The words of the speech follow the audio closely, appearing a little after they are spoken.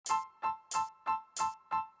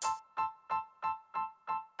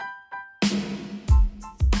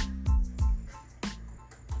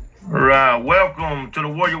Right. Welcome to the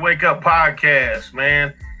Warrior Wake Up podcast,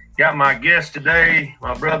 man. Got my guest today,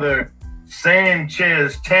 my brother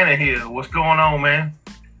Sanchez Tannehill. What's going on, man?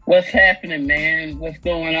 What's happening, man? What's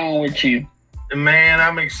going on with you? Man,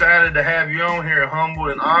 I'm excited to have you on here, humble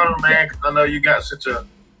and honored, man, because I know you got such a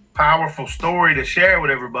powerful story to share with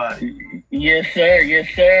everybody. Yes, sir. Yes,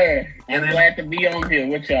 sir. I'm glad to be on here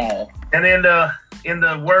with y'all. And in the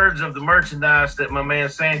words of the merchandise that my man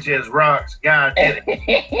Sanchez rocks, God did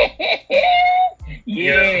it.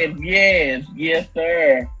 Yes,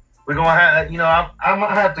 sir. We're gonna have, I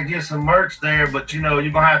might have to get some merch there, but you're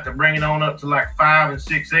gonna have to bring it on up to like 5 and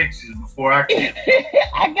 6X's before I can.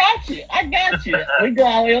 I got you. We go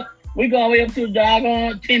all the way up to the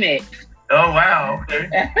doggone 10X. Oh wow, okay.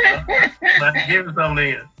 Well, give me something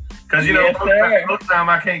then. Because most time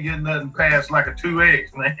I can't get nothing past like a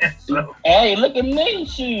 2X, man. So hey, look at me,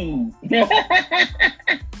 shoot. we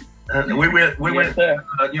went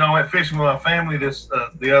I went fishing with my family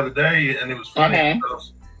the other day, and it was funny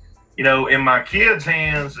because in my kids'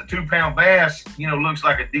 hands, a 2-pound bass, looks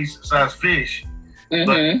like a decent sized fish,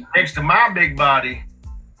 but next to my big body,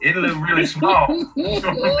 it looks really small.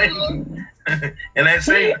 And that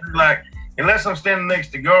seems like, unless I'm standing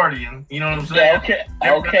next to Guardian, you know what I'm saying?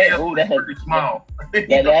 Yeah, okay. Ooh, that's pretty small.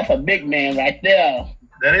 That's a big man right there.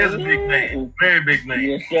 That is a big man, very big man.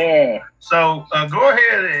 Yes, sir. So go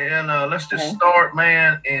ahead and let's just start,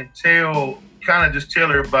 man, and tell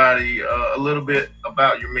everybody a little bit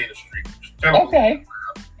about your ministry. Okay.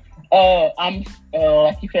 I'm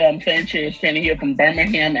like you said, I'm Sanchez Tannehill from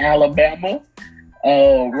Birmingham, Alabama.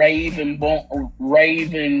 Raised and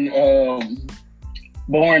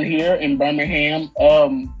born here in Birmingham.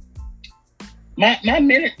 My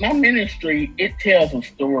ministry, it tells a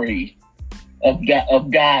story of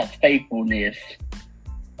God's faithfulness.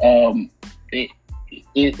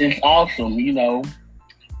 It's awesome,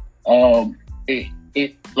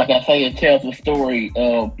 It like I say, it tells a story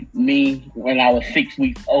of me when I was 6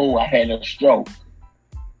 weeks old. I had a stroke,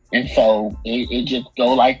 and so it just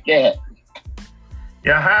go like that.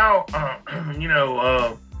 Yeah, how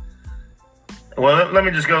well, let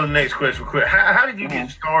me just go to the next question real quick. How did you get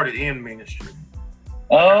started in ministry?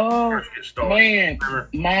 Man,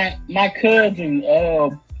 my cousin,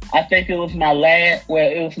 I think it was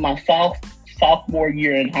my sophomore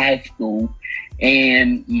year in high school,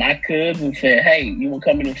 and my cousin said, "Hey, you want to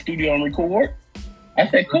come in the studio and record?" I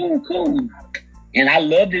said, "Cool," and I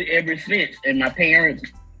loved it ever since. And my parents,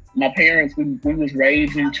 we was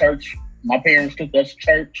raised in church. My parents took us to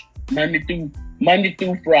church Monday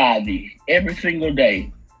through Friday, every single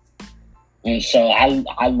day. And so I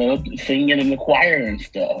loved singing in the choir and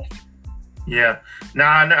stuff. Yeah. Now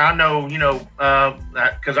I know,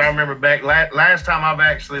 because I remember back last time I've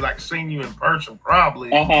actually seen you in person probably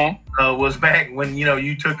was back when,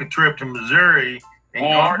 you took a trip to Missouri and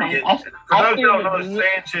Guardian. For those y'all know,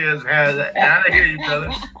 Sanchez has, I didn't hear you, brother.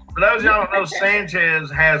 For those y'all don't know, Sanchez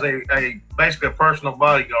has basically a personal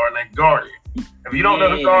bodyguard named Guardian. If you don't know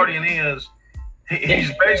who Guardian is,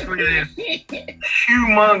 he's basically this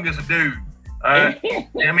humongous dude. I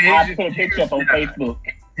put a picture up on Facebook.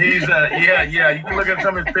 He's you can look at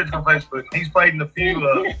some of his pictures on Facebook. He's played in he's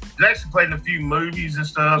actually played in a few movies and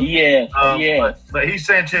stuff. But he's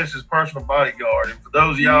Sanchez's personal bodyguard. And for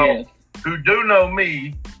those of y'all who do know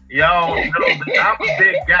me, y'all know that I'm a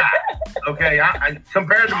big guy. Okay, I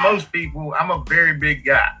compared to most people, I'm a very big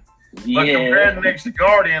guy. But compared to next to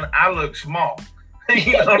Guardian, I look small.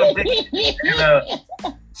 You know what I mean? And,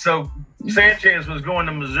 so Sanchez was going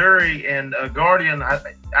to Missouri, and Guardian, I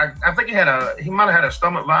think he might have had a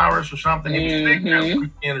stomach virus or something. He was sick that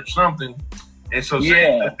weekend or something. And so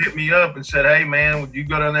Sanchez hit me up and said, "Hey man, would you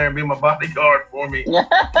go down there and be my bodyguard for me?" So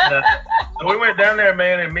we went down there,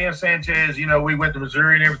 man, and me and Sanchez, we went to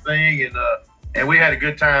Missouri and everything, and we had a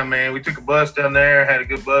good time, man. We took a bus down there, had a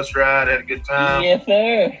good bus ride, had a good time. Yes,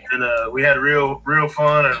 sir. And we had a real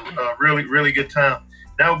fun and really, really good time.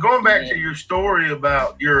 Now, going back to your story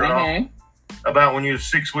about your about when you were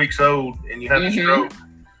 6 weeks old and you had a stroke.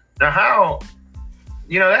 Now, how,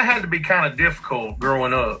 that had to be kind of difficult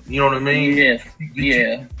growing up. You know what I mean? Yes.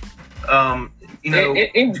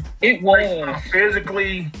 It was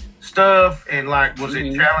physically stuff, and was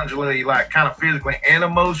it challengingly, kind of physically and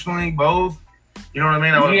emotionally, both? You know what I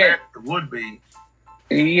mean? I would imagine it would be.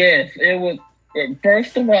 Yes, it was.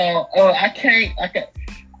 First of all,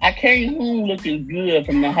 I came home looking good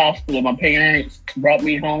from the hospital. My parents brought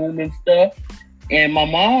me home and stuff. And my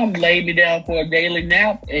mom laid me down for a daily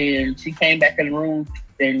nap, and she came back in the room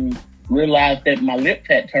and realized that my lips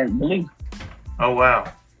had turned blue. Oh,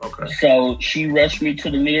 wow. Okay. So she rushed me to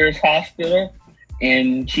the nearest hospital,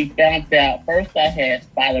 and she found out first I had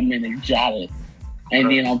spinal meningitis, and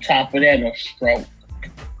then on top of that, a stroke.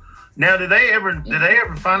 Now, did they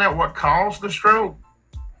ever find out what caused the stroke?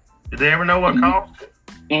 Did they ever know what caused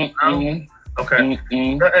it? No? Okay.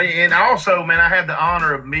 And also, man, I had the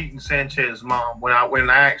honor of meeting Sanchez's mom when I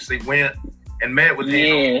actually went and met with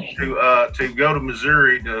him to go to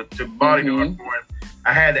Missouri to bodyguard for him.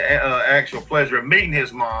 I had the actual pleasure of meeting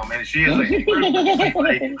his mom, and she is a sweet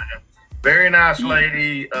lady, man. Very nice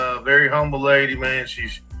lady, very humble lady, man.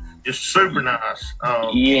 She's just super nice.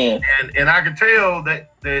 And I could tell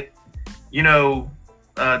that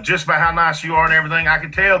just by how nice you are and everything, I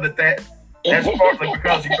could tell that's partly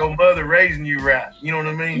because of your mother raising you right. You know what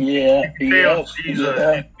I mean? Yeah. You can tell she's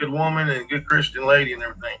a good woman and a good Christian lady and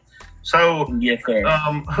everything. So, yes, sir.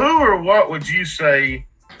 Who or what would you say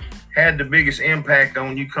had the biggest impact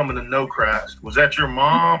on you coming to know Christ? Was that your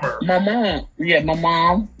mom or? My mom. Yeah, my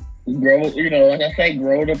mom. Like I say,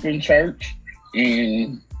 growing up in church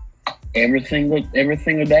and every single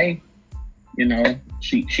day.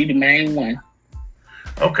 She the main one.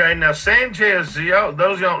 Okay, now Sanchez, those y'all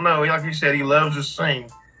don't know, like you said, he loves to sing.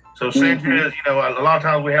 So Sanchez, a lot of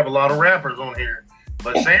times we have a lot of rappers on here,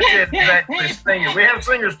 but Sanchez is actually a singer. We have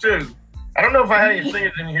singers too. I don't know if I had any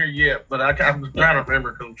singers in here yet, but I'm trying to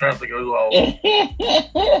remember because I'm trying to think of who all.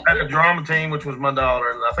 I had a drama team, which was my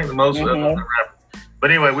daughter, and I think the most of them are rappers.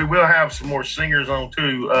 But anyway, we will have some more singers on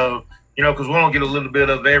too, because we want to get a little bit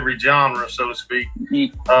of every genre, so to speak.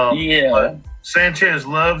 But Sanchez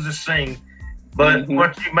loves to sing. But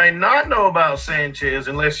what you may not know about Sanchez,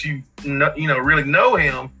 unless you really know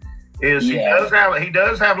him, is he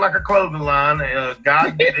does have like a clothing line.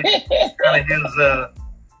 God did it. It's kind of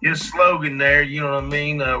his slogan there. You know what I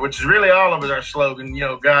mean? Which is really all of our slogan.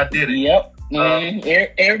 God did it. Yep.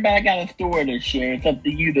 Everybody got a story to share. It's up to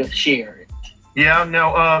you to share it. Yeah.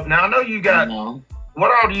 Now I know you got.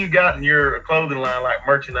 What all do you got in your clothing line, like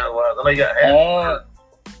merchandise wise? I know you got hats.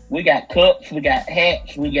 We got cups. We got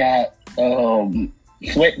hats. We got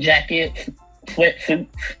sweat jackets, sweatsuits.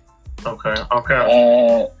 Okay.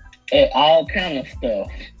 All kind of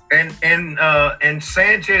stuff. And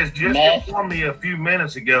Sanchez just informed me a few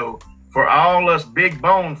minutes ago, for all us big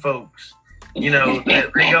bone folks,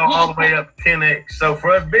 that we go all the way up to 10X. So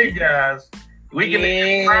for us big guys, we can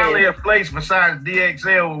finally a place besides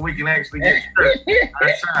DXL where we can actually get stripped our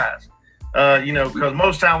size. Because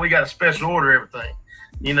most time we got a special order everything.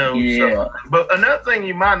 So, but another thing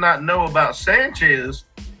you might not know about Sanchez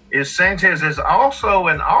is Sanchez is also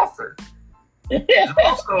an author. He's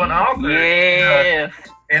also an author. Yes.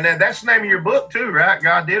 And that's the name of your book too, right?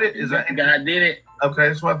 God Did It? Is that God Did It? Okay,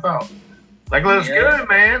 that's what I thought. Like, it looks good,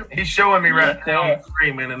 man. He's showing me right now on the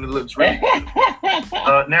screen, man, and it looks really good.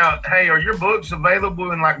 Now, hey, are your books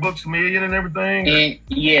available in like Books A Million and everything?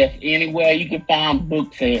 Yes, anywhere you can find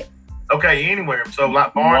books at. Okay, anywhere. So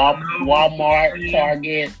like Barnes & Noble, Walmart,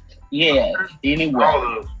 Target, anywhere. All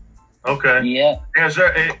of those. Okay. Yeah.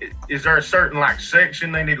 Is there a certain like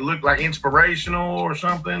section they need to look like inspirational or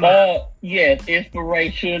something? Yes,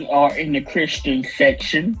 inspiration or in the Christian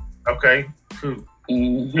section. Okay. Cool.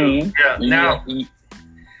 Mm-hmm. Yeah. Now,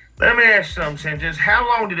 let me ask you something, Sanchez. How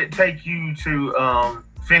long did it take you to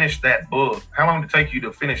finish that book? How long did it take you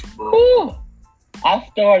to finish the book? Ooh, I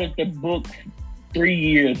started the book 3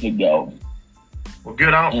 years ago. Well,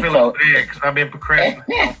 good. I don't feel like bad because I've been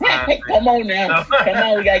procrastinating. Come on now. Come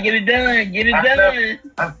on. We got to get it done. Get it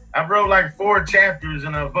done. I wrote like 4 chapters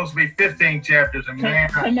and it was supposed to be 15 chapters. And man,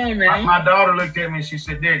 come on now. My daughter looked at me and she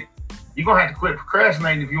said, Daddy, you're going to have to quit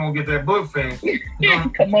procrastinating if you want to get that book finished.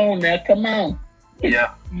 Come on now. Come on.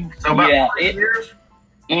 Yeah. So about 3 years?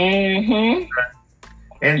 Mm-hmm. Okay.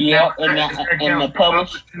 And and the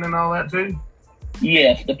publishing and all that too?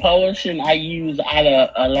 Yes, the publishing I use out of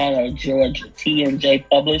Atlanta, Georgia, T&J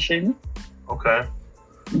Publishing. Okay.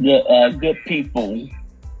 Good people.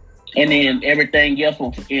 And then everything else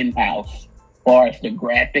was in-house, as far as the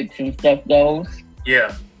graphics and stuff goes.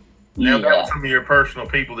 Yeah. Now, that was some of your personal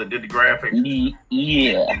people that did the graphics. Yeah.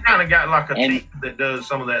 You kind of got like a team that does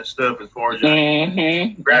some of that stuff as far as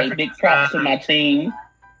graphic big props to my team.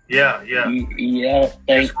 Yeah. Yeah.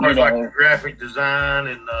 As far as like graphic design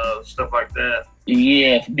and stuff like that.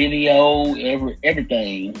 Yes, video,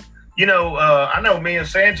 everything. I know me and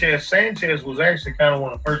Sanchez was actually kind of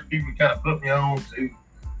one of the first people kind of put me on to,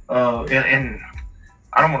 and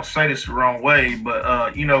I don't want to say this the wrong way,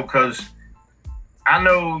 but, because I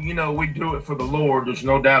know, we do it for the Lord. There's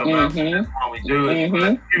no doubt about it. That's why we do it.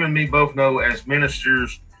 But you and me both know as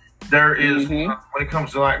ministers, there is, when it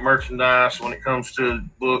comes to like merchandise, when it comes to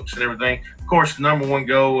books and everything, of course, the number one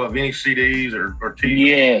goal of any CDs or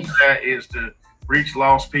TVs that is to reach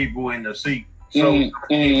lost people and to see So,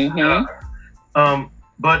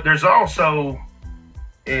 but there's also,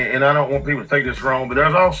 and I don't want people to take this wrong, but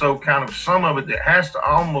there's also kind of some of it that has to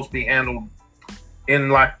almost be handled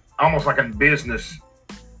in almost like a business.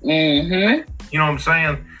 You know what I'm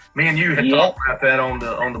saying? Me and you had talked about that on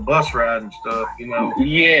the bus ride and stuff. You know,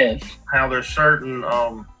 how there's certain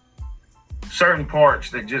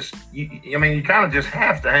parts that just, you kind of just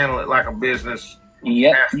have to handle it like a business.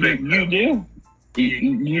 You do.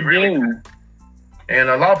 You really do. And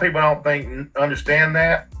a lot of people don't understand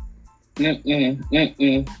that.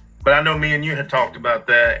 But I know me and you had talked about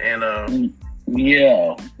that, and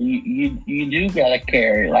you do gotta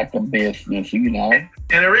carry it like a business, you know.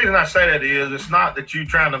 And the reason I say that is, it's not that you're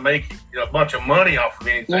trying to make a bunch of money off of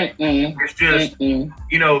anything. It's just,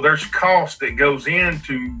 there's cost that goes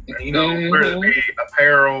into, whether it be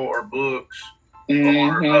apparel or books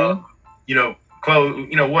or, clothes,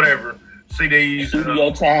 whatever, CDs,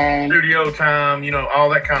 studio time, all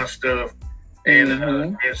that kind of stuff.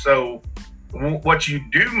 And so what you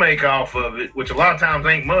do make off of it, which a lot of times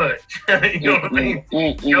ain't much, you know what I mean?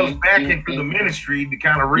 Goes back into the ministry to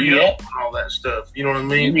kind of re-up all that stuff. You know what I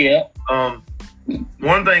mean?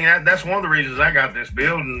 One thing, that's one of the reasons I got this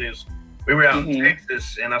building is we were out in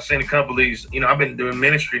Texas, and I seen a couple of these, I've been doing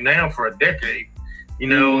ministry now for a decade,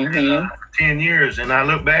 for 10 years. And I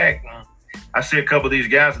look back, I see a couple of these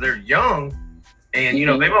guys, they're young, and,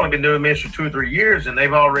 they've only been doing ministry 2 or 3 years, and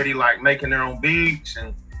they've already making their own beats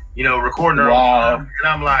and, recording their own stuff. And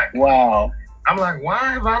I'm like, why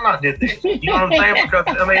have I not did this? You know what I'm saying? Because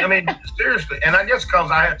I mean, seriously. And I guess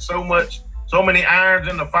because I had so many irons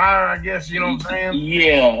in the fire, I guess, you know what I'm saying?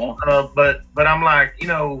 Yeah. But I'm like,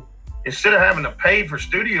 instead of having to pay for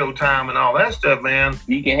studio time and all that stuff, man,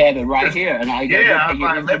 you can have it right here. And I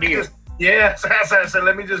said,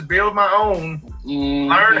 let me just build my own,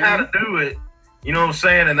 learn how to do it. You know what I'm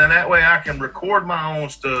saying? And then that way I can record my own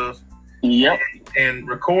stuff. And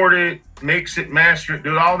record it, mix it, master it,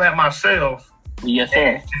 do all that myself. Yes,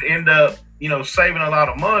 sir. And end up, saving a lot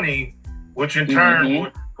of money, which in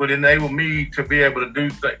turn would enable me to be able to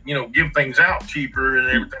do, give things out cheaper and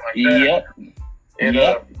everything like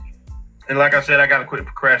that. And like I said, I got to quit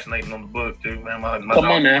procrastinating on the book too, man.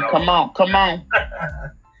 Come on.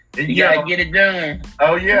 You gotta get it done.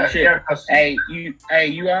 Oh yeah. Hey,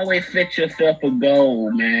 you always set yourself a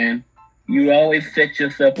goal, man. You always set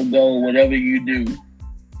yourself a goal, whatever you do,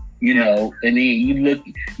 and then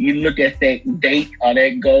you look at that date or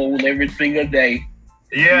that goal every single day.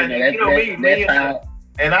 Yeah,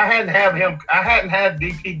 and I hadn't had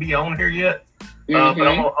DPB on here yet, but I'm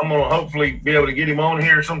gonna hopefully be able to get him on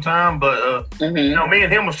here sometime. But me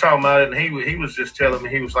and him was talking about it, and he was just telling me,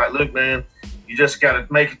 he was like, look, man, you just got to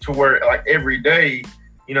make it to where every day,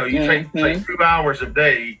 you take 2 hours a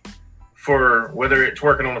day for whether it's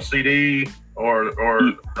working on a CD or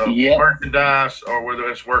merchandise, or whether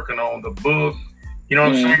it's working on the book. You know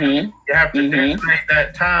what I'm saying? You have to dedicate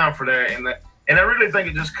that time for that. And I really think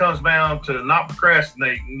it just comes down to not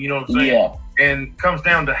procrastinating, you know what I'm saying? Yeah. And comes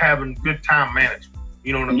down to having good time management.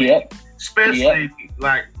 You know what I mean? Especially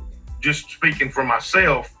just speaking for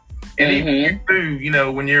myself. And even you too,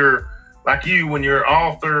 when you're when you're an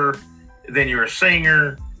author, then you're a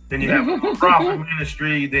singer, then you have a prophet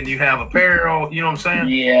ministry, then you have apparel, you know what I'm saying?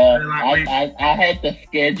 Yeah, I had to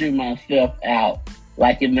schedule myself out.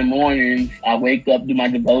 Like in the mornings, I wake up, do my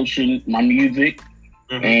devotion, my music,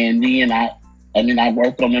 and then I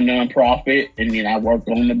work on the nonprofit, and then I work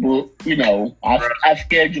on the book. I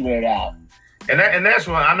schedule it out. And that's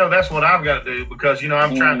what I know. That's what I've got to do, because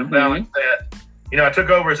I'm trying to balance that. I took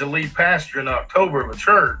over as a lead pastor in October of a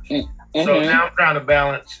church, so now I'm trying to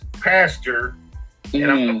balance pastor. And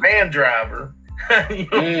I'm the van driver, you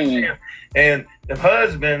know what I'm saying? And the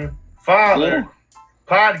husband, father,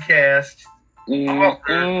 podcast,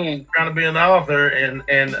 author, trying to be an author, and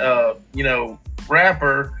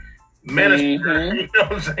rapper, minister, you know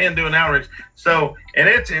what I'm saying, doing outreach. So,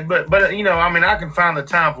 and but I can find the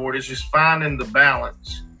time for it. It's just finding the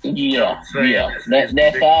balance.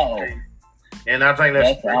 That's all. And I think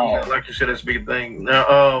that's like you said, that's a big thing.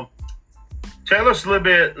 Now, tell us a little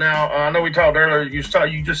bit. Now, I know we talked earlier. You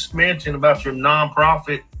just mentioned about your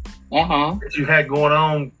nonprofit that you had going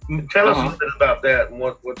on. Tell us a little bit about that and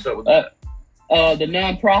what's up with that. The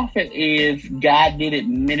nonprofit is God Did It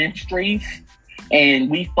Ministries,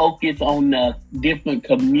 and we focus on the different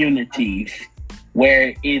communities where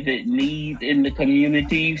is it needs in the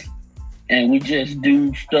communities, and we just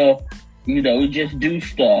do stuff.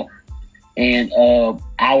 And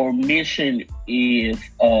our mission is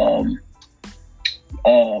love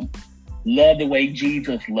the way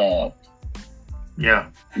Jesus loved. Yeah.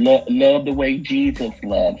 Love the way Jesus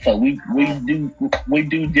loved. So we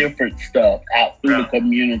do different stuff out through the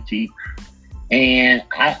community. And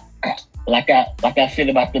like I said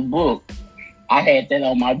about the book, I had that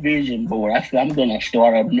on my vision board. I said I'm gonna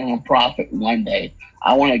start a nonprofit one day.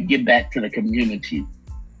 I want to get back to the community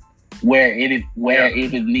where it is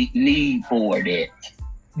need for it.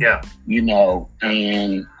 Yeah. You know,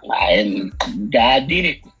 and God did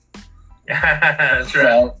it. That's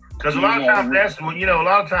right. Because a lot of times a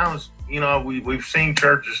lot of times, we've seen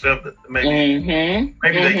churches stuff that maybe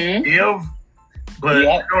they give, but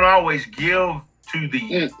they don't always give to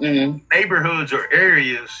the neighborhoods or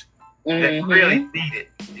areas that really need it.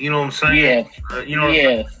 You know what I'm saying? Yes.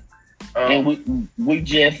 Yes. And we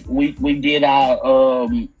did our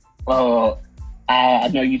I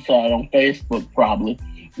know you saw it on Facebook probably.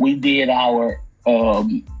 We did our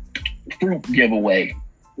fruit giveaway,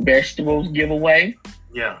 vegetables giveaway.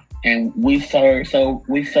 Yeah. And we serve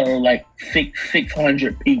like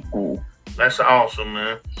 600 people. That's awesome,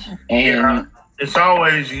 man. And it's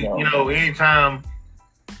always anytime.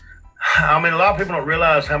 I mean, a lot of people don't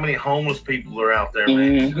realize how many homeless people are out there,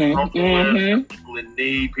 man. People in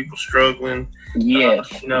need, people struggling.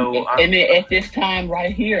 Yes. And then at this time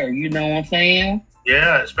right here, you know what I'm saying?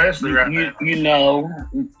 Yeah, especially right now.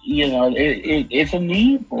 It's a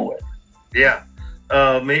need for it. Yeah.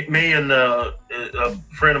 Me and a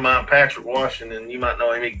friend of mine, Patrick Washington, you might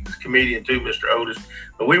know him, he's a comedian too, Mr. Otis.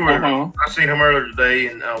 But I seen him earlier today,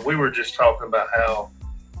 and we were just talking about how,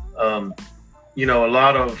 a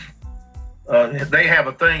lot of, they have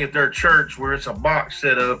a thing at their church where it's a box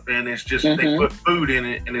set up, and it's just, they put food in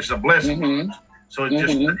it, and it's a blessing box. So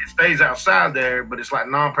it stays outside there, but it's like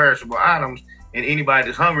non-perishable items, and anybody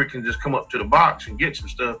that's hungry can just come up to the box and get some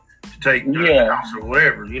stuff to take to the house or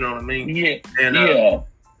whatever, you know what I mean? Yeah. And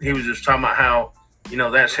he was just talking about how,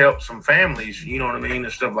 that's helped some families, you know what I mean,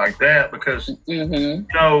 and stuff like that, because, you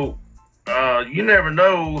never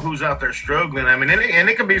know who's out there struggling. I mean, and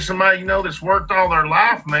it could be somebody, that's worked all their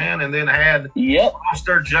life, man, and then had lost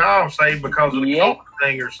their job, say, because of the COVID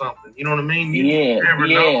thing or something, you know what I mean? You never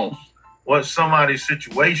know what somebody's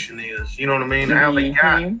situation is, you know what I mean, how they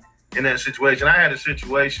got in that situation. I had a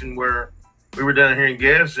situation where we were down here in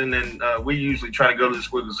Guess, and then we usually try to go to the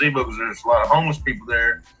Squid Gazebo because there's a lot of homeless people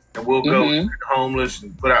there, and we'll go to the homeless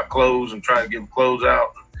and put out clothes and try to give clothes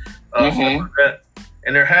out, stuff like that.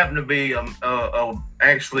 And there happened to be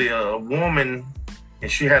actually a woman,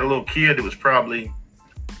 and she had a little kid that was probably,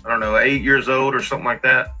 8 years old or something like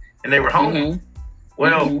that, and they were homeless.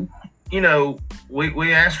 Well,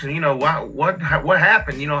 we asked her, what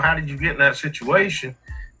happened? How did you get in that situation?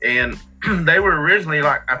 And they were originally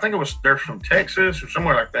I think they're from Texas or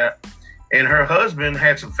somewhere like that. And her husband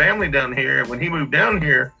had some family down here. And when he moved down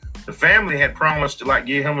here, the family had promised to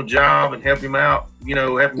give him a job and help him out,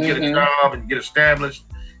 help him get a job and get established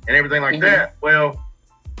and everything like that. Well,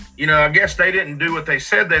 I guess they didn't do what they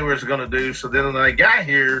said they was going to do. So then when they got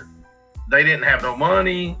here, they didn't have no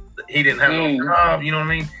money. He didn't have no job, you know what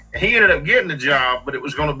I mean? And he ended up getting a job, but it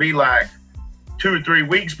was going to be 2 or 3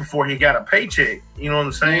 weeks before he got a paycheck. You know what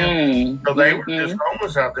I'm saying? So they were just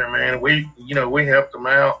homeless out there, man. We helped them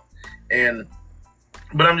out.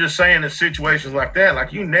 But I'm just saying in situations like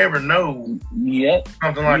that, you never know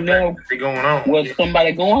something like that could be going on. What's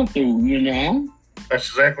somebody going through, That's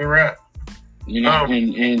exactly right.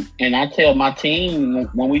 And I tell my team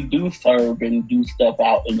when we do serve and do stuff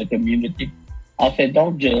out in the community, I said,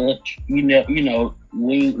 don't judge. We ain't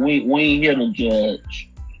here to judge.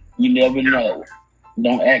 You never know.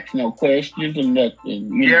 Don't ask no questions or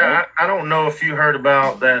nothing. I don't know if you heard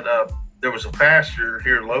about that. There was a pastor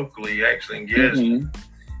here locally, actually, in Gadsden,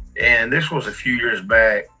 and this was a few years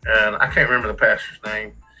back, and I can't remember the pastor's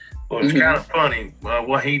name, but it's kind of funny.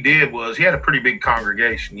 What he did was he had a pretty big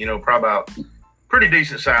congregation, probably about pretty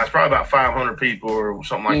decent size, probably about 500 people or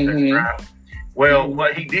something like that, right? Well,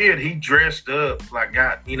 what he did, he dressed up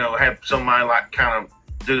had somebody kind of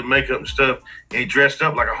do the makeup and stuff, and he dressed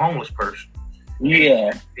up like a homeless person.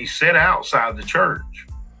 Yeah. He sat outside the church,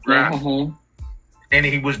 right? And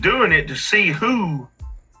he was doing it to see who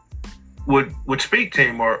would speak to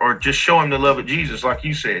him or just show him the love of Jesus, like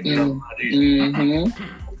you said, Jesus.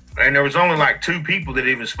 And there was only 2 people that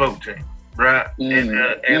even spoke to him, right?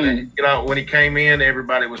 And when he came in,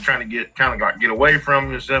 everybody was trying to get away from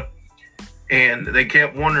him and stuff. And they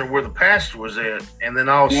kept wondering where the pastor was at. And then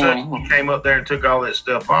all of a sudden, he came up there and took all that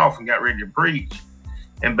stuff off and got ready to preach.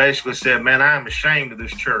 And basically said, man, I am ashamed of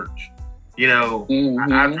this church.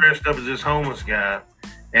 I dressed up as this homeless guy.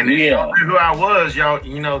 And if y'all knew who I was, y'all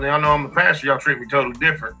know I'm the pastor. Y'all treat me totally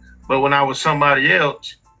different. But when I was somebody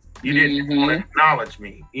else, You didn't want to acknowledge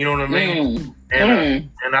me. You know what I mean?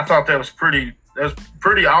 And I thought that was pretty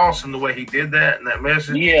awesome the way he did that and that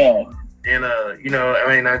message. Yeah. And you know, I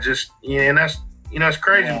mean, and that's, you know, it's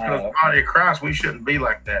crazy because the body of Christ, we shouldn't be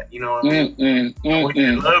like that. You know what I mean? We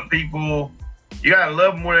can love people. You gotta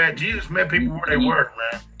love them where that Jesus met people where they were,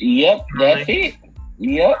 man. Yep, that's it.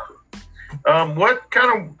 Yep. What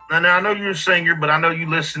kind of? And I know you're a singer, but I know you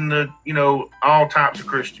listen to, you know, all types of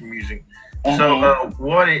Christian music. So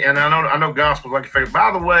what? And I know gospel's like your favorite.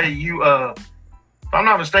 By the way, you if I'm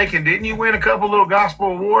not mistaken, didn't you win a couple little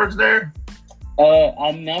gospel awards there?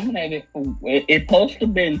 I'm nominated for. It's supposed to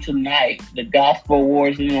be tonight. The Gospel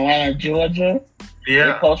Awards in Atlanta, Georgia. Yeah.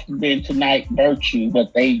 It's supposed to be tonight, Virtue,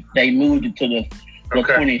 but they moved it to the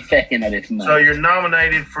 22nd of this month. So you're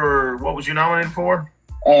nominated for, what was you nominated for?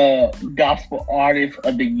 Gospel Artist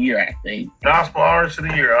of the Year, I think. Gospel Artist of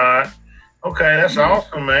the Year, all right. Okay, that's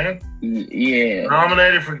awesome, man. Yeah.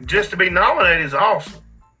 Nominated for, just to be nominated is awesome.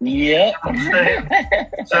 Yeah.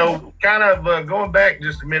 So, kind of going back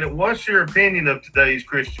just a minute, what's your opinion of today's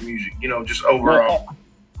Christian music? You know, just overall.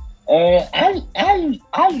 I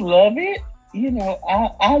love it. You know,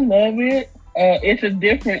 I love it. It's a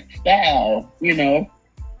different style. You know,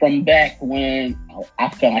 from back when I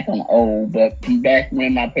feel like I'm old, but from back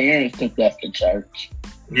when my parents took us to church.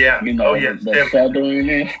 Yeah. You know, the Southern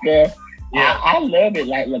and stuff. Yeah, I love it.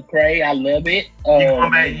 Like Lecrae, I love it.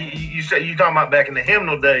 You said you talking about back in the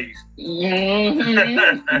hymnal days.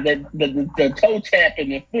 The toe tapping,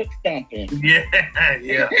 the foot stomping. Yeah.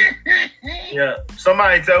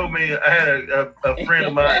 Somebody told me, I had a friend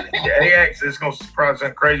of mine. He actually, it's gonna probably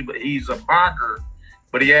sound crazy, but he's a biker,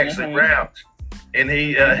 but he actually raps, and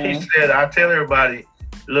he said, I tell everybody,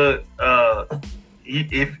 look,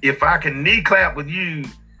 if I can knee clap with you,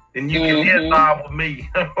 then you can hit Bob with me,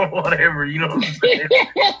 or whatever, you know what I'm saying?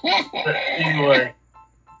 But anyway,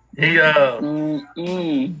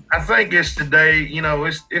 I think it's today, you know,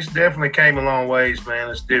 it's definitely came a long ways, man.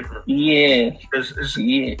 It's different. Yeah.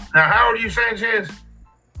 Now, how old are you, Sanchez?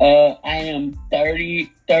 I am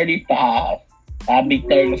 35. I'll be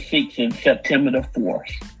 36 in September the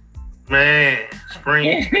 4th. Man,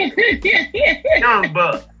 spring. Young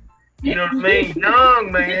buck. You know what I mean?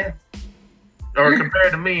 Young, man. Or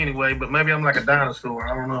compared to me anyway, but maybe I'm like a dinosaur.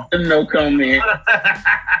 I don't know. No comment.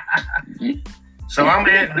 So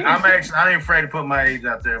I ain't afraid to put my age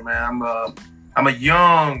out there, man. I'm a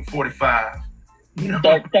young 45. You know,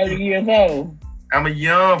 30 years old. I'm a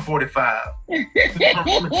young 45.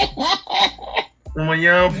 I'm a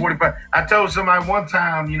young 45. I told somebody one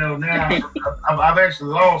time, you know, now I've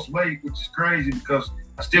actually lost weight, which is crazy because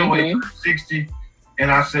I still weigh 360, and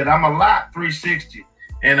I said I'm a lot 360.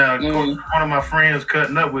 And of course, one of my friends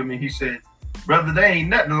cutting up with me, he said, "Brother, there ain't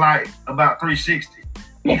nothing like about 360."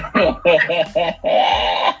 I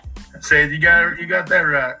said, "You got that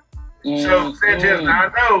right." So Sanchez,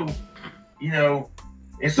 I know, you know,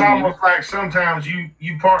 it's almost like sometimes you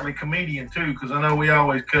partly comedian too, because I know we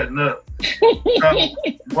always cutting up. So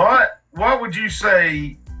what would you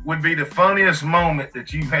say would be the funniest moment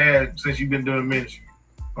that you've had since you've been doing ministry,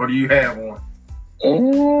 or do you have one? I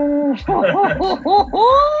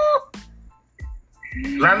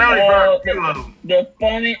know they brought a few of them.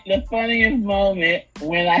 The funniest moment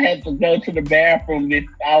when I had to go to the bathroom,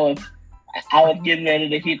 I was getting ready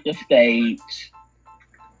to hit the stage.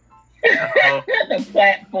 The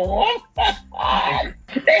platform.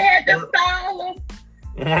 They had to stall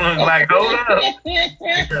them. Like, hold up.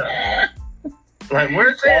 Yeah. Like,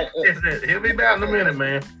 where's that? He'll be about in a minute,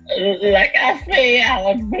 man. Like I said, I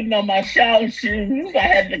was putting on my shower shoes. I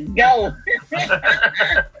had to go.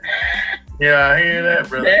 Yeah, I hear that,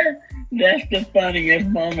 brother. That's the funniest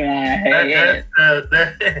moment I had.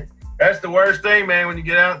 That's the worst thing, man, when you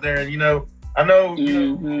get out there. And, you know, I know,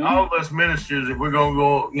 you know, all of us ministers, if we're going to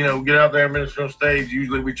go, you know, get out there and minister on stage,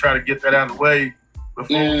 usually we try to get that out of the way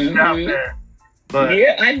before we get out there. But,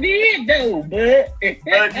 yeah, I did though, but you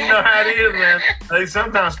know how it is, man. Like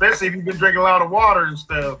sometimes, especially if you've been drinking a lot of water and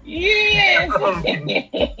stuff. Yeah. That's like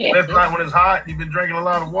when it's hot, you've been drinking a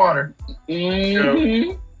lot of water.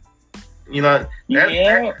 You know,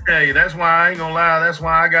 that's why I ain't gonna lie. That's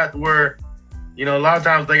why I got to where, you know, a lot of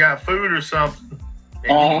times they got food or something.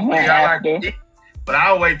 And I like to eat, but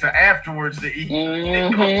I'll wait till afterwards to eat.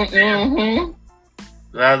 I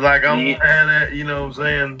was like, I'm gonna have that, you know what I'm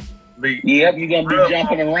saying? Yep, you're going to be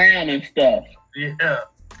jumping around and stuff. Yeah.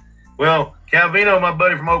 Well, Calvino, my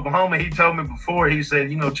buddy from Oklahoma, he told me before, he said,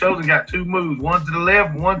 you know, Chosen got two moves, one to the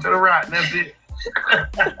left, one to the right, and that's it.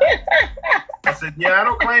 I said, yeah, I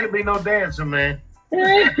don't claim to be no dancer, man.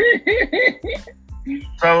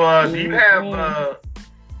 So, do you have,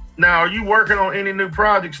 Now, are you working on any new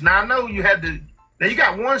projects? Now, I know you had to. Now, you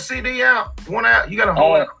got one CD out, one out. You got a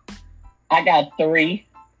whole. I got 3.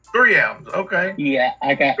 3 albums. Okay. Yeah,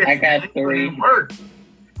 I got 3. Putting in work.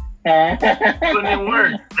 Putting in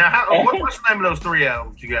work. Now, what's the name of those 3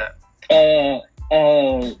 albums you got?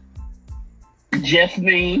 Just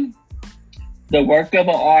Me, The Work of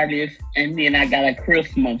an Artist, and then I got a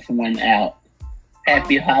Christmas one out.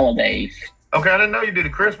 Happy Holidays. Okay, I didn't know you did a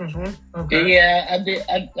Christmas one. Okay. Yeah, I did.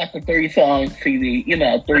 Like a 3-song CD.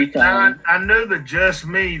 3 songs. I knew the Just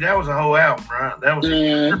Me. That was a whole album, right? That was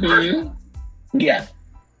the first one. Yeah.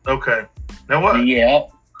 Okay. Now what? Yeah.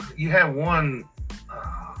 You had one.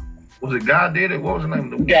 Was it God Did It? What was the name of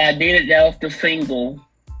the one? God Did It. That was the single.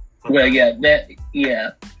 Okay. Well, yeah.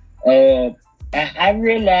 I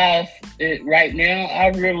realized it right now. I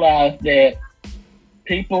realized that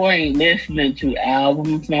people ain't listening to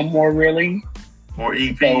albums no more, really. More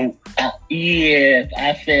EPs. So, yes,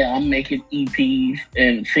 I said I'm making EPs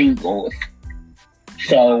and singles.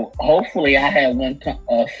 So hopefully I have a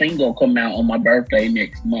single come out on my birthday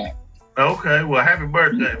next month. Okay, well, happy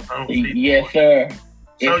birthday. Yes, sir.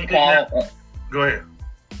 So it's called. Go ahead.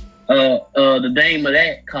 The name of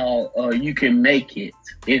that called "You Can Make It."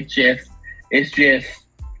 It's just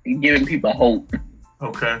giving people hope.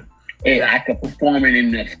 Okay. And I could perform it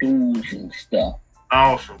in the schools and stuff.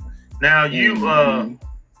 Awesome. Now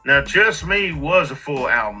now Just Me was a full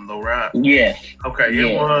album though, right? Yes. Okay,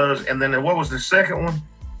 it was. And then what was the second one?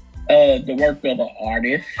 The Work of an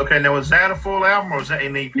Artist. Okay, now was that a full album or was that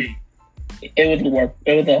an EP? It was a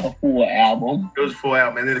full album. It was a full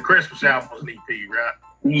album, and then the Christmas album was an EP, right?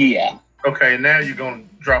 Yeah. Okay, now you're gonna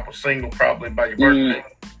drop a single probably by your birthday.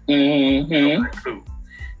 Mm-hmm. Okay,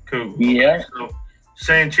 cool. Yeah. Okay, so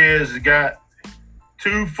Sanchez has got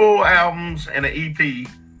 2 full albums and an EP,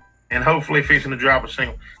 and hopefully fixing to drop a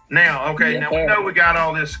single. Now, we know we got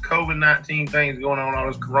all this COVID-19 things going on, all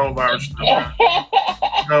this coronavirus stuff.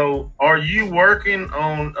 So, are you working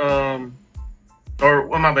on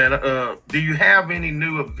do you have any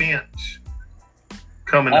new events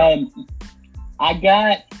coming up? I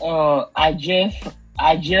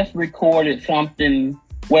just recorded something.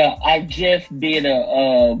 Well, I just did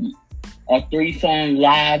a 3-song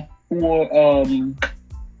live for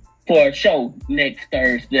a show next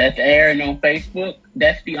Thursday. That's airing on Facebook.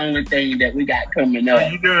 That's the only thing that we got coming up.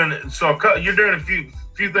 You're doing a few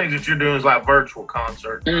things that you're doing is like virtual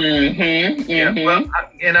concerts. Mm-hmm. Yeah, well,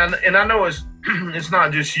 I know it's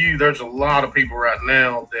not just you. There's a lot of people right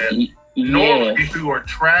now that normally who are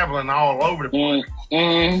traveling all over the place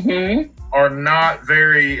are not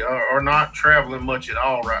traveling much at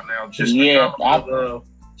all right now. Just because of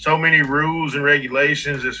so many rules and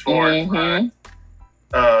regulations as far as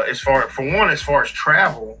as far as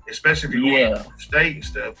travel, especially if you want to state and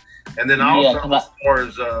stuff, and then also as far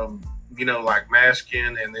as like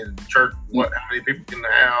masking and then church, how many people can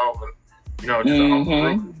have, and just all the rules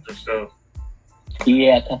and stuff.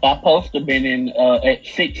 Yeah, because I supposed to been in at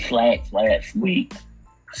Six Flags last week.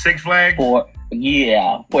 Six Flags? They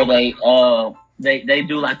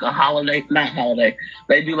do like a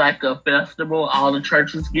they do like a festival. All the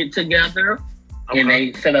churches get together and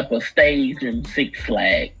they set up a stage in Six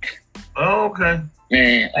Flags. Oh, okay.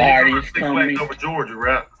 And artists Six Flags over Georgia,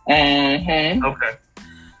 right? Okay.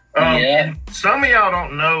 Some of y'all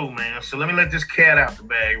don't know, man, so let me let this cat out the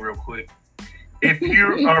bag real quick. If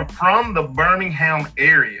you are from the Birmingham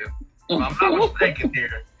area, if I'm not mistaken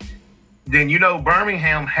here, then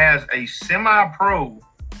Birmingham has a semi-pro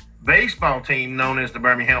baseball team known as the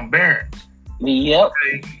Birmingham Barons. Yep.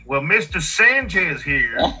 Okay. Well, Mr. Sanchez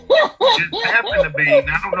here just happened to be, and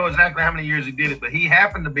I don't know exactly how many years he did it, but he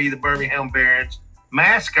happened to be the Birmingham Barons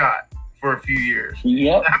mascot for a few years.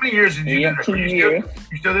 Yep. How many years did you do that? 2 years.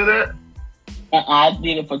 You still do that? I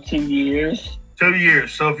did it for 2 years. 2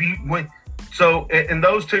 years. So So in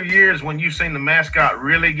those 2 years, when you seen the mascot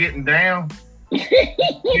really getting down,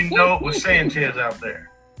 it was Sanchez out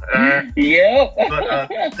there. Yep. But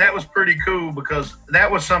that was pretty cool because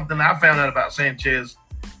that was something I found out about Sanchez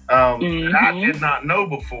that I did not know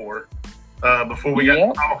before we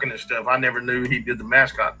got talking and stuff. I never knew he did the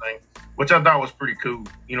mascot thing, which I thought was pretty cool.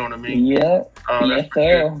 You know what I mean? Yeah. Yes,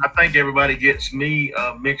 sir. I think everybody gets me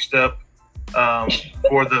mixed up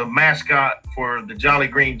for the mascot for the Jolly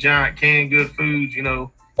Green Giant canned good foods,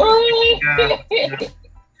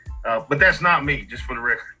 but that's not me, just for the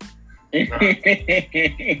record.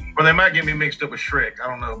 Or they might get me mixed up with Shrek. I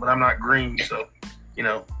don't know, but I'm not green, so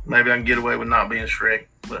maybe I can get away with not being Shrek.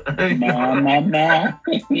 But we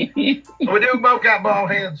do both got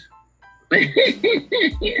bald heads.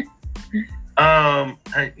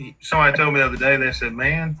 Somebody told me the other day. They said,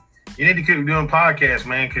 "Man, You need to keep doing podcasts,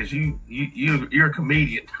 man, because you're a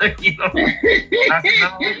comedian. You know?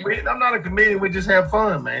 I'm not a comedian. We just have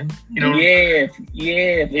fun, man. You know. Yes,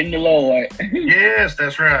 in the Lord. Yes,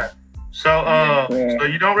 that's right. So, so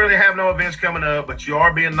you don't really have no events coming up, but you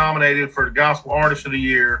are being nominated for the Gospel Artist of the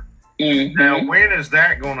Year. Mm-hmm. Now, when is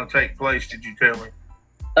that going to take place? Did you tell me?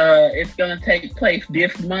 It's going to take place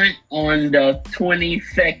this month on the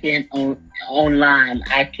 22nd online.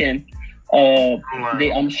 I can.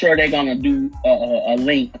 I'm sure they're gonna do a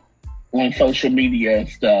link on social media and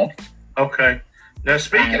stuff. Okay. Now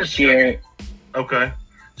speaking of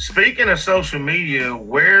social media,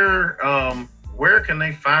 where can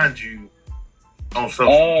they find you on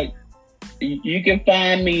social? You can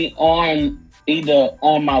find me on either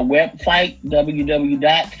on my website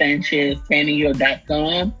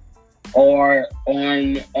www.sancheztannehill.com or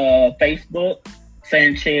on Facebook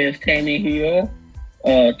Sanchez Tannehill.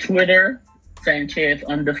 Twitter,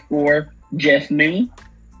 Sanchez_just me.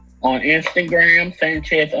 On Instagram,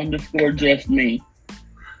 Sanchez_just me.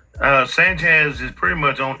 Sanchez is pretty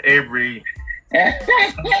much on every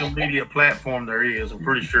social media platform there is. I'm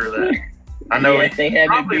pretty sure of that. I know they have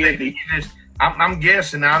it busy. I'm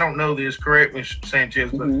guessing, I don't know this, correct me, Sanchez,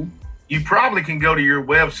 but you probably can go to your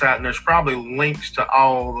website and there's probably links to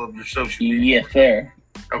all of your social media. Yes, sir.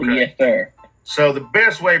 Okay. Yes, sir. So the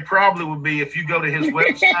best way probably would be if you go to his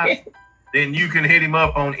website, then you can hit him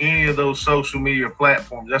up on any of those social media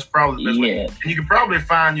platforms. That's probably the best way. And you can probably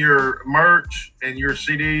find your merch and your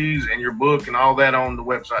CDs and your book and all that on the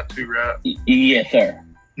website too, right? Yes, sir.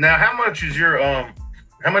 Now, how much is your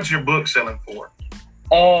book selling for?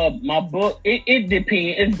 My book, it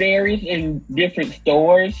depends. It varies in different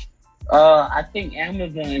stores. I think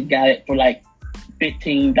Amazon got it for like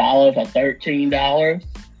 $15 or $13.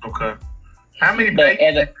 Okay. How many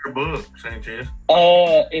pages is your book, Sanchez?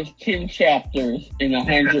 It's 10 chapters and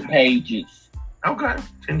 100 pages. Okay,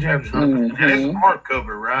 10 chapters. And it's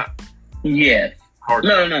hardcover, right? Yes.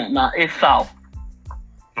 Hardcover. No. It's soft.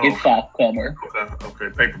 Oh, it's soft cover. Okay,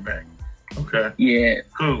 paperback. Okay. Yeah.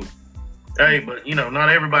 Cool. Hey, but not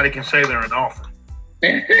everybody can say they're an author.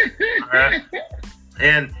 All right.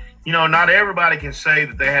 And not everybody can say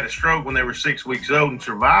that they had a stroke when they were 6 weeks old and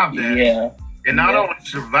survived that. Yeah. And not only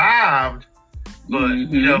survived, but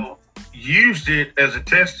used it as a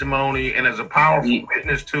testimony and as a powerful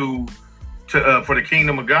witness to for the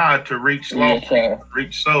kingdom of God to reach lost people,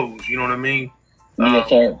 reach souls. You know what I mean? Yes,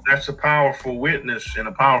 sir. That's a powerful witness and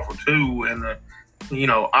a powerful tool. And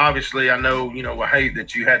obviously, I know I hate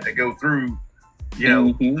that you had to go through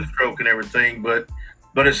the stroke and everything, but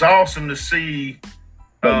it's awesome to see.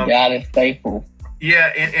 God is faithful.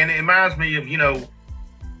 Yeah, and it reminds me of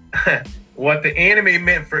what the enemy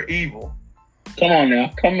meant for evil. Come on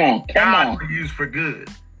now. God will use for good,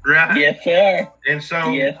 right? Yes, sir. And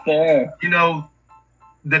so, yes, sir.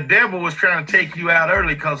 The devil was trying to take you out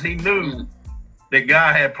early because he knew that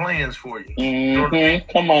God had plans for you.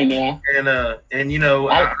 Come on now. And I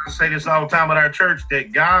say this all the time at our church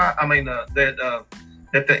that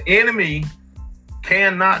that the enemy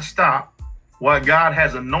cannot stop what God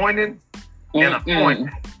has anointed and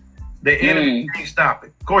appointed. The enemy can't stop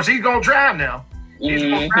it. Of course, he's gonna try now. He's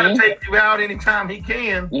going to try to take you out anytime he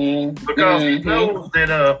can because he knows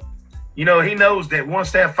that, he knows that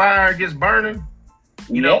once that fire gets burning,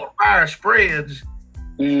 the fire spreads.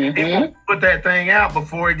 He won't put that thing out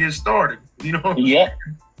before it gets started. Yep.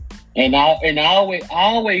 And I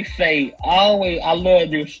always say, I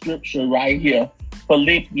love this scripture right here.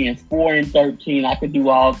 Philippians 4:13. I can do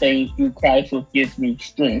all things through Christ who gives me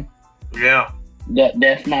strength. Yeah.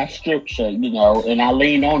 That's my scripture, and I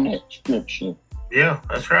lean on that scripture. Yeah,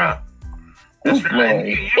 that's right. That's right.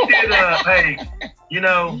 You did, hey, I think you're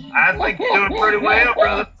doing pretty well,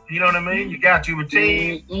 brother. You know what I mean? You got your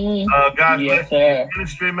routine. God bless your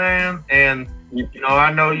ministry, man. And,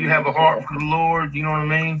 I know you have a heart for the Lord. You know what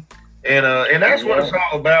I mean? And that's what it's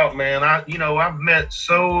all about, man. I've met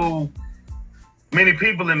so many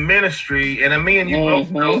people in ministry, and me and you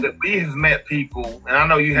both know that we have met people, and I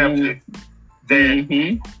know you have to,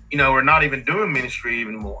 that, are not even doing ministry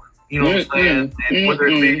anymore. You know what I'm saying? And whether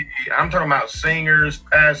it be, I'm talking about singers,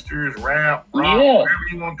 pastors, rock, whatever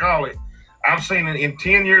you want to call it. I've seen in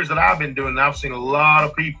 10 years that I've been doing, I've seen a lot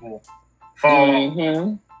of people fall off.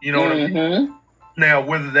 You know what I mean? Now,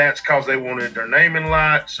 whether that's because they wanted their name in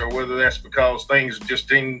lights or whether that's because things just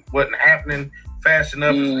wasn't happening fast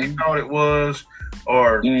enough as they thought it was,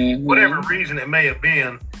 or whatever reason it may have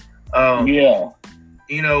been.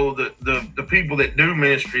 The people that do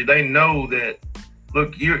ministry, they know that,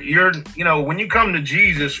 look, you're when you come to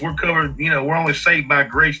Jesus, we're covered, we're only saved by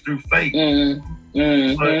grace through faith.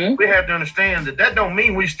 But we have to understand that don't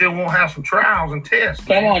mean we still won't have some trials and tests.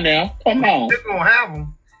 Come on now. Come on. We're going to have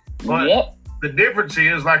them. But the difference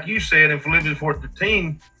is, like you said in Philippians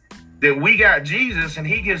 4:13, that we got Jesus and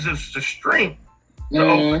he gives us the strength to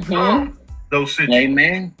overcome those situations.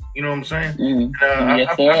 Amen. You know what I'm saying?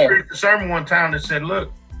 Yes, I preached a sermon one time that said,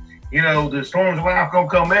 look, you know, the storms of life going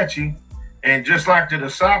to come at you. And just like the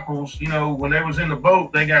disciples, you know, when they was in the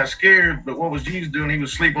boat, they got scared. But what was Jesus doing? He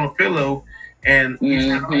was sleeping on a pillow. And he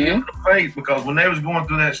said, the faith, because when they was going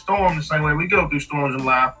through that storm, the same way we go through storms in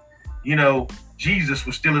life, you know, Jesus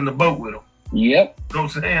was still in the boat with them. Yep. You know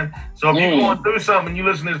what I'm saying? So if you're going through something and you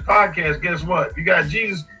listen to this podcast, guess what? If you got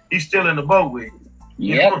Jesus, he's still in the boat with you.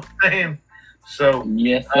 You know what I'm saying? So,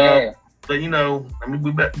 yes, sir. But, you know, I mean,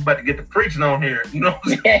 we about to get the preaching on here. You know what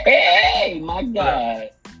I'm saying? Hey, my God.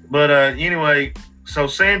 But anyway, so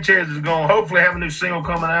Sanchez is going to hopefully have a new single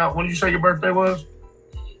coming out. When did you say your birthday was?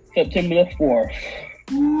 September the 4th.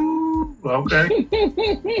 Okay.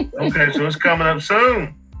 Okay, so it's coming up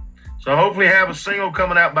soon. So hopefully have a single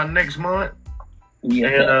coming out by next month.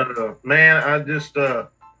 Yeah. And man, I just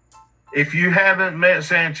if you haven't met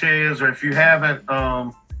Sanchez, or if you haven't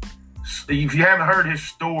heard his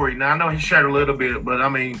story, now I know he shared a little bit, but I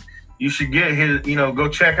mean, you should get his, you know, go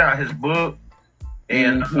check out his book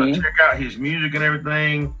and check out his music and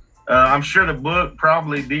everything. I'm sure the book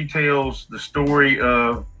probably details the story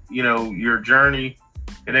of, you know, your journey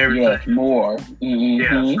and everything. Yes, more.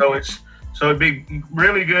 Yeah, so it'd be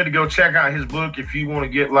really good to go check out his book if you want to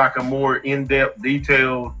get like a more in-depth,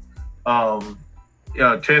 detailed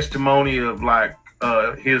testimony of like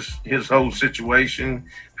his whole situation,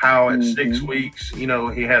 how at 6 weeks, you know,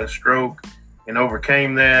 he had a stroke and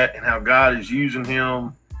overcame that, and how God is using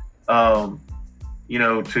him, you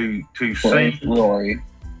know, to sing glory,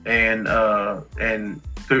 and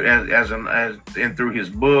through and through his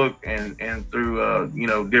book and through you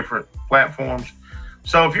know, different platforms.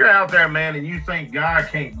 So if you're out there, man, and you think God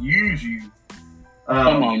can't use you,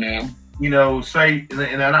 come on now. You know, say,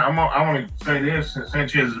 and I want to say this, since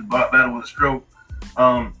Sanchez is battle with a stroke.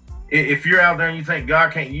 If you're out there and you think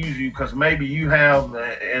God can't use you because maybe you have,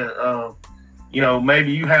 you know,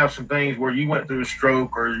 maybe you have some things where you went through a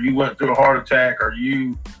stroke, or you went through a heart attack, or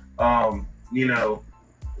you, you know,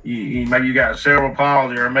 maybe you got cerebral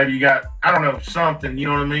palsy, or maybe you got, I don't know, something, you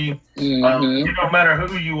know what I mean? It don't matter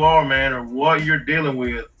who you are, man, or what you're dealing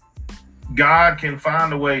with, God can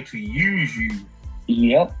find a way to use you.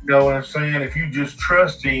 Yep. You know what I'm saying? If you just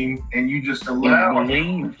trust him and you just allow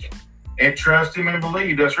him and trust him and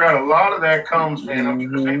believe. That's right. A lot of that comes, man, I'm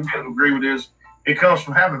sure Sanchez will agree with this, it comes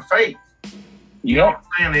from having faith. You know what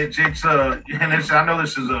I'm saying? It's I know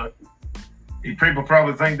this is people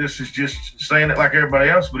probably think this is just saying it like everybody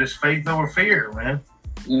else, but it's faith over fear, man.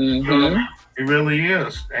 You know what I mean? It really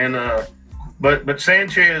is. And but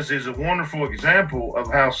Sanchez is a wonderful example of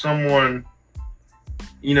how someone,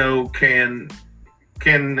 you know, can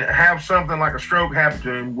have something like a stroke happen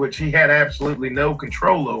to him, which he had absolutely no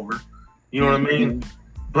control over. You know what I mean?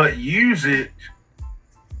 But use it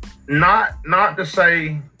not to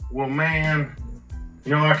say, well, man,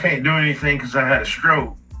 you know, I can't do anything because I had a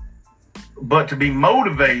stroke, but to be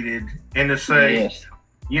motivated and to say,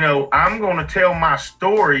 you know, I'm going to tell my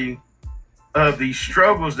story of these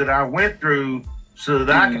struggles that I went through so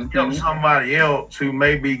that I can help somebody else who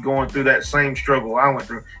may be going through that same struggle I went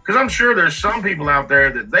through. Because I'm sure there's some people out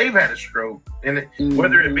there that they've had a stroke, and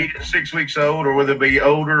whether it be at 6 weeks old or whether it be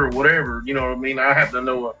older or whatever, you know what I mean? I happen to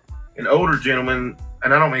know an older gentleman,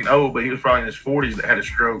 and I don't mean old, but he was probably in his 40s that had a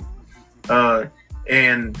stroke.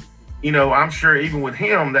 And, you know, I'm sure even with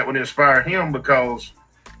him, that would inspire him because,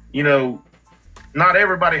 you know, not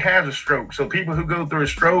everybody has a stroke. So people who go through a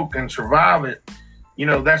stroke and survive it, you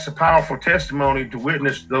know, that's a powerful testimony to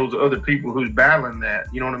witness those other people who's battling that.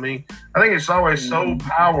 You know what I mean? I think it's always so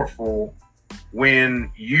powerful when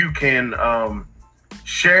you can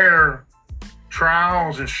share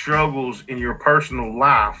trials and struggles in your personal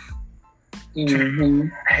life to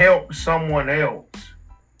help someone else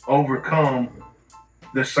overcome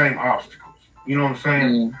the same obstacles. You know what I'm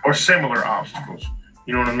saying? Or similar obstacles.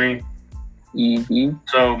 You know what I mean?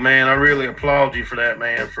 So, man, I really applaud you for that,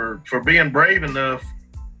 man, for being brave enough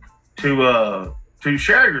to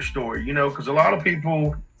share your story, you know, because a lot of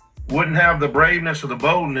people wouldn't have the braveness or the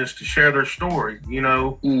boldness to share their story, you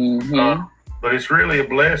know. But it's really a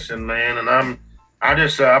blessing, man, and I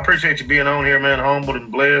appreciate you being on here, man, humbled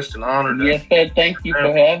and blessed and honored. Yes, sir. Thank you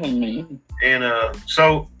for having me. And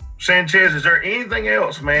so, Sanchez, is there anything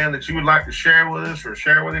else, man, that you would like to share with us or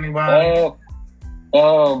share with anybody?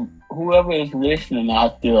 Whoever is listening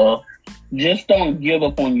out there, just don't give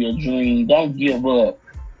up on your dream. Don't give up.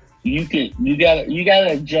 you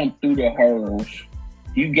gotta jump through the hurdles.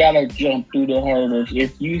 You gotta jump through the hurdles.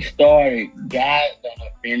 If you start it, God's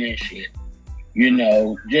gonna finish it. You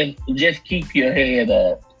know, just keep your head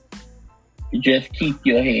up. Just keep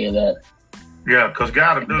your head up. Yeah, because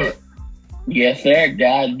God will do it. Yes, sir.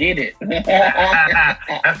 God did it.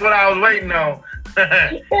 That's what I was waiting on. God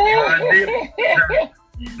did it.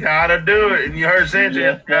 Gotta do it. And you heard Sanchez,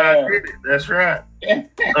 yes, God did it. That's right.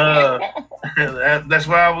 That's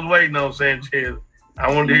why I was waiting on Sanchez.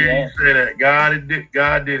 I wanted to hear you say that.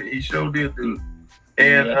 God did it. He sure did do it.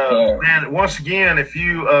 And man, once again, if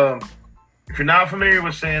you're not familiar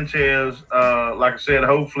with Sanchez, like I said,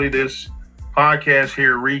 hopefully this podcast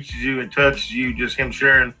here reaches you and touches you. Just him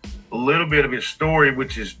sharing a little bit of his story,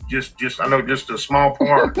 which is just I know just a small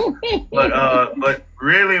part, but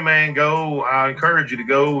really, man, I encourage you to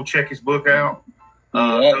go check his book out.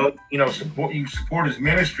 So, support his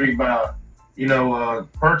ministry by,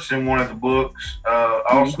 purchasing one of the books.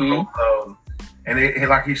 Also, and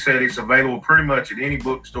like he said, it's available pretty much at any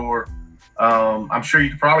bookstore. I'm sure you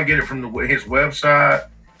can probably get it from his website.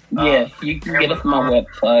 Yes, you can get it from my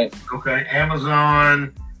website. Okay,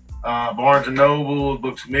 Amazon, Barnes and Noble,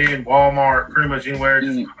 Books A Million, Walmart, pretty much anywhere,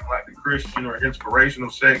 just like the Christian or inspirational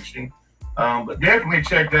section. But definitely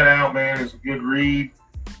check that out, man. It's a good read.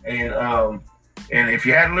 And if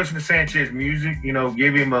you hadn't listened to Sanchez music,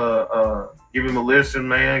 give him a listen,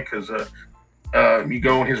 man, because you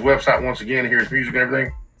go on his website once again and hear his music and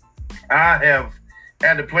everything. I have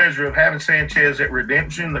had the pleasure of having Sanchez at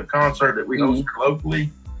Redemption, the concert that we hosted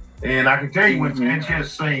locally. And I can tell you when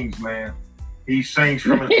Sanchez sings, man, he sings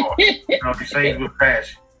from his heart. He sings with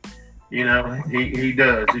passion. He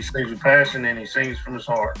does. He sings with passion and he sings from his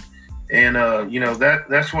heart. And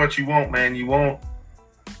that's what you want, man. You want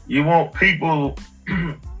people,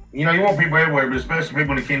 you want people everywhere, but especially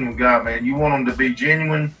people in the kingdom of God, man. You want them to be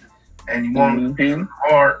genuine, and you want them to be from the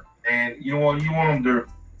heart, and you want them to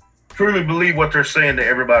truly believe what they're saying to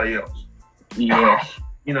everybody else. Yes.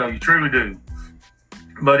 You truly do.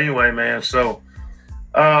 But anyway, man, so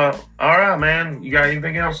all right, man. You got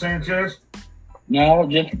anything else, Sanchez? No,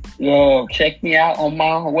 just check me out on my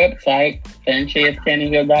website,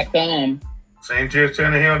 SanchezTannehill.com.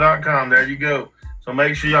 SanchezTannehill.com. There you go. So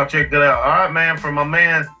make sure y'all check that out. All right, man. For my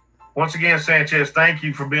man, once again, Sanchez, thank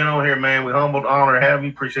you for being on here, man. We're humbled, honored to have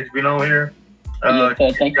you. Appreciate you being on here. Yes,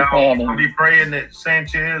 sir. Thank you for having me. I'll be praying that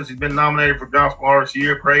Sanchez, he's been nominated for Gospel Artist of the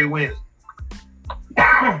Year. Pray he wins.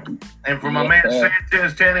 And for my man,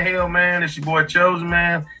 Sanchez Tannehill, man, it's your boy Chosen,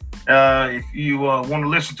 man. If you want to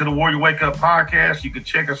listen to the Warrior Wake Up podcast, you can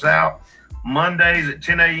check us out Mondays at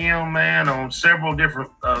 10 a.m., man, on several different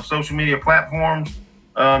social media platforms.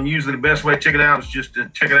 Usually the best way to check it out is just to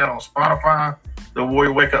check it out on Spotify, the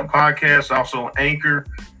Warrior Wake Up podcast, also on Anchor.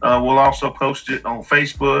 We'll also post it on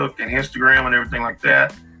Facebook and Instagram and everything like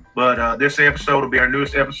that. But this episode will be our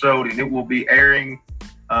newest episode, and it will be airing,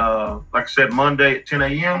 like I said, Monday at 10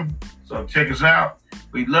 a.m. So check us out.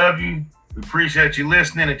 We love you. We appreciate you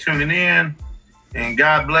listening and tuning in. And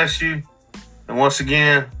God bless you. And once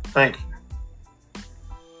again, thank you.